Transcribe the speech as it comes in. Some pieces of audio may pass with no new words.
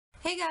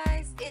Hey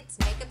guys, it's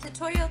makeup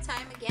tutorial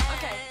time again.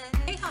 Okay.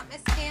 Hey hot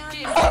Miss Cam.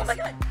 Oh my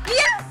god.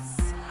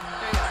 Yes!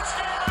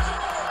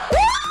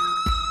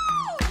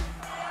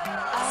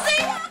 I've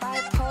got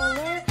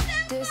bipolar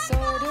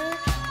disorder.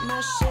 My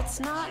shit's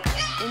not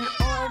in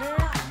order.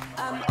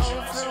 I'm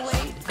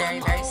overweight. Very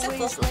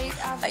simple.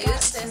 I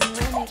use this.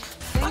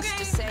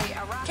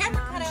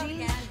 Camera cut out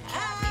again.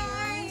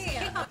 Hey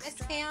hot Miss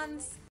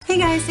Cams. Hey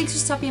guys, thanks for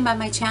stopping by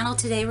my channel.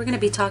 Today we're going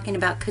to be talking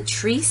about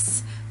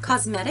Catrice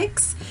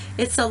Cosmetics.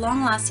 It's a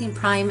long-lasting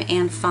prime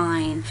and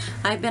fine.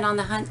 I've been on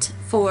the hunt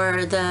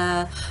for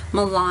the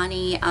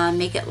Milani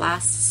Make It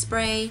Last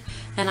spray,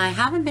 and I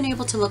haven't been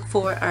able to look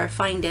for or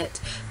find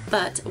it.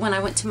 But when I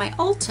went to my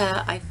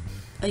Ulta,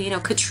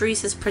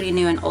 Catrice is pretty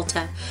new in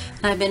Ulta,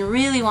 and I've been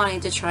really wanting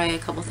to try a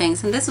couple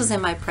things. And this was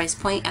in my price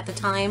point at the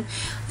time.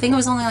 I think it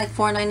was only like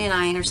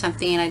 $4.99 or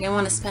something, and I didn't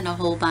want to spend a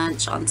whole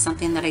bunch on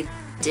something that I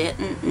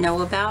didn't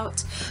know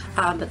about,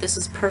 but this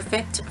was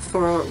perfect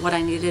for what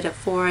I needed it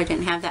for. I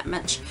didn't have that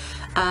much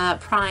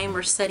prime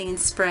or setting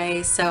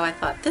spray, so I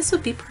thought this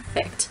would be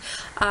perfect.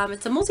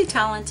 It's a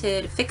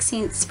multi-talented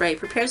fixing spray,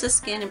 prepares the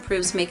skin,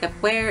 improves makeup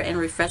wear, and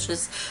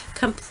refreshes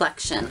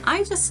complexion.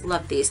 I just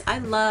love these. I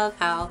love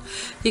how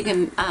you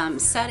can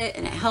set it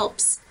and it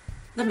helps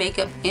the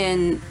makeup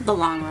in the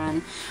long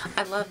run.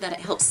 I love that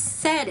it helps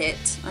set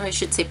it, or I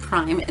should say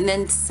prime, and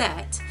then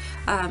set.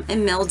 It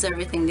melds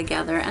everything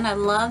together, and I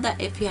love that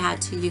if you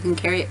had to, you can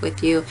carry it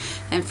with you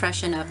and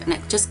freshen up, and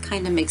it just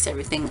kind of makes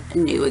everything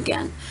new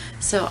again.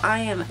 So I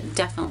am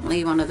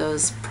definitely one of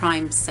those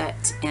prime,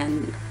 set,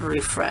 and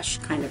refresh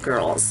kind of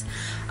girls.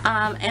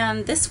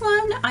 And this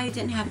one, I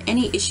didn't have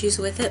any issues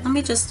with it. Let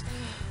me just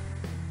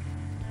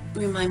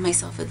remind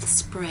myself of the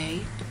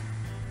spray.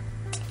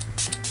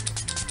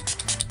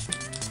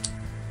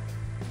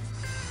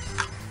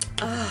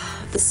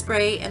 The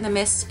spray and the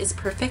mist is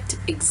perfect,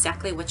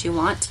 exactly what you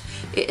want.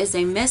 It is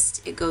a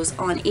mist, it goes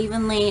on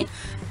evenly, it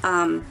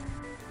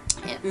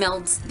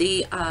melds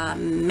the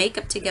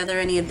makeup together,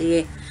 any of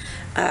the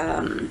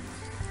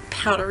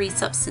powdery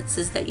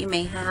substances that you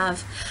may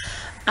have.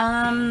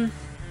 I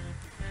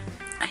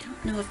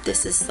don't know if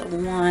this is the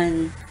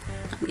one,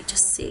 let me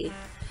just see.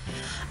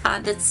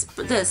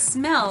 The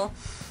smell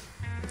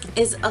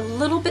is a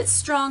little bit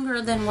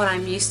stronger than what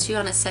I'm used to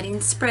on a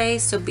setting spray,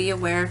 so be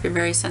aware if you're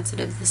very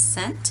sensitive to the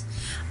scent.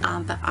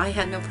 But I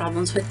had no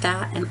problems with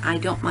that, and I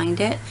don't mind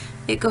it.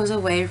 It goes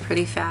away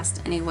pretty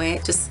fast anyway.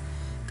 It just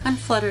kind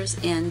of flutters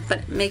in, but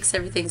it makes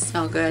everything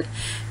smell good.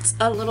 It's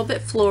a little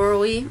bit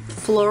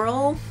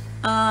floral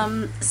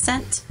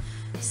scent,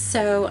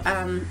 so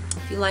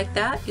if you like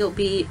that, you'll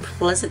be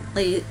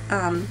pleasantly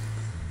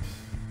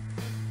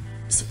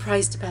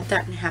surprised about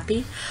that and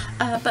happy.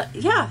 But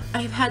yeah,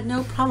 I've had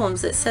no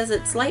problems. It says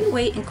it's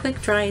lightweight and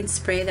quick drying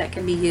spray that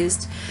can be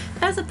used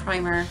as a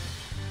primer,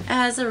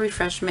 as a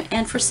refreshment,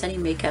 and for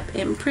setting makeup.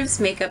 It improves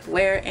makeup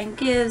wear and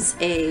gives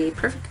a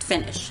perfect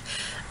finish.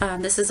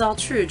 This is all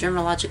true,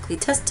 dermatologically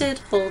tested.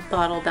 Hold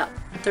bottle about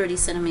 30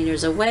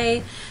 centimeters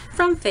away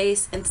from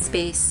face and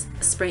space.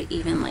 Spray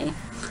evenly.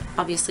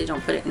 Obviously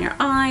don't put it in your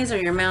eyes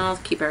or your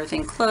mouth. Keep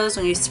everything closed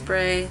when you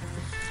spray.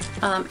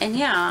 And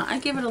yeah, I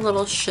give it a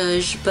little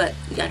shush, but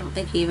I don't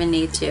think you even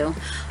need to.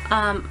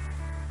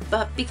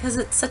 But because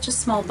it's such a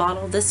small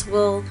bottle, this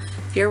will,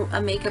 if you're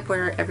a makeup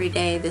wearer every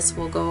day, this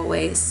will go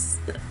away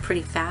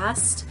pretty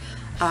fast.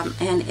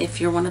 And if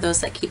you're one of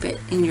those that keep it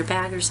in your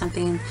bag or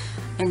something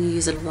and you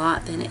use it a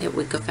lot, then it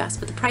would go fast.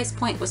 But the price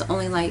point was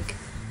only like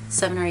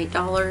 $7 or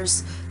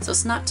 $8, so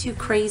it's not too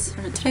crazy.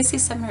 Did I say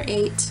 7 or 8? I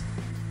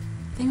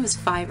think it was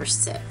 5 or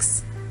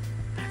 6.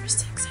 5 or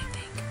 6, I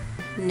think.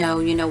 No,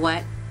 you know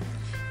what?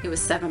 It was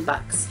 $7.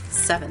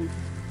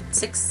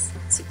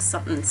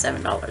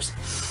 $7.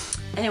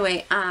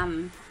 Anyway,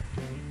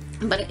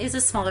 but it is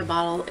a smaller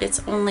bottle. It's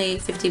only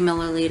 50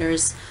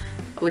 milliliters,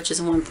 which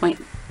is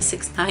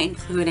 1.69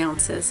 fluid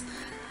ounces.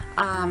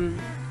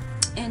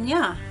 And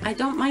yeah, I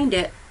don't mind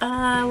it.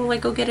 Will I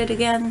go get it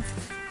again?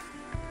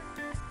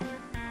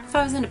 If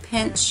I was in a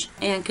pinch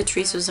and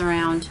Catrice was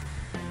around,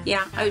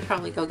 yeah, I would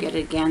probably go get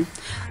it again.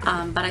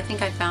 But I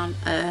think I found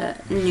a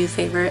new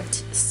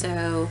favorite,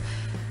 so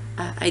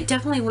I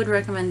definitely would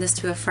recommend this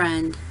to a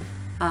friend.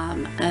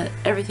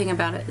 Everything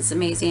about it is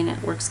amazing.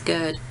 It works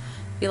good.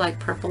 If you like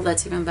purple,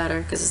 that's even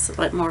better because it's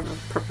like more of a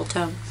purple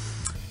tone.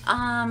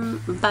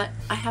 But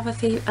I have a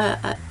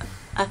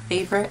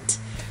favorite,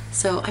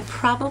 so I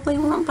probably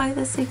won't buy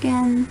this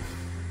again.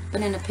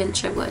 But in a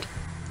pinch, I would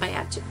if I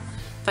had to.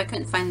 If I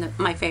couldn't find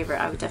my favorite,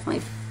 I would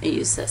definitely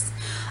use this.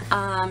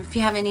 If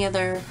you have any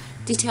other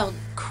detailed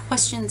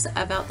questions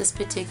about this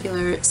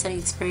particular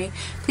setting spray,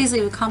 please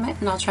leave a comment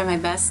and I'll try my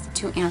best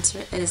to answer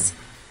it as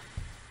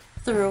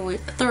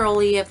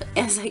thoroughly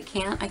as I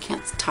can. I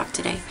can't talk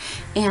today.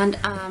 And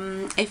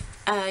if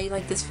you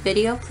like this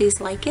video,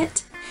 please like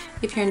it.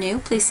 If you're new,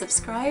 please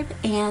subscribe,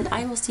 and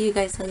I will see you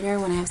guys later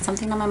when I have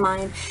something on my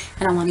mind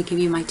and I want to give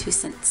you my 2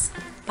 cents.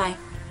 Bye.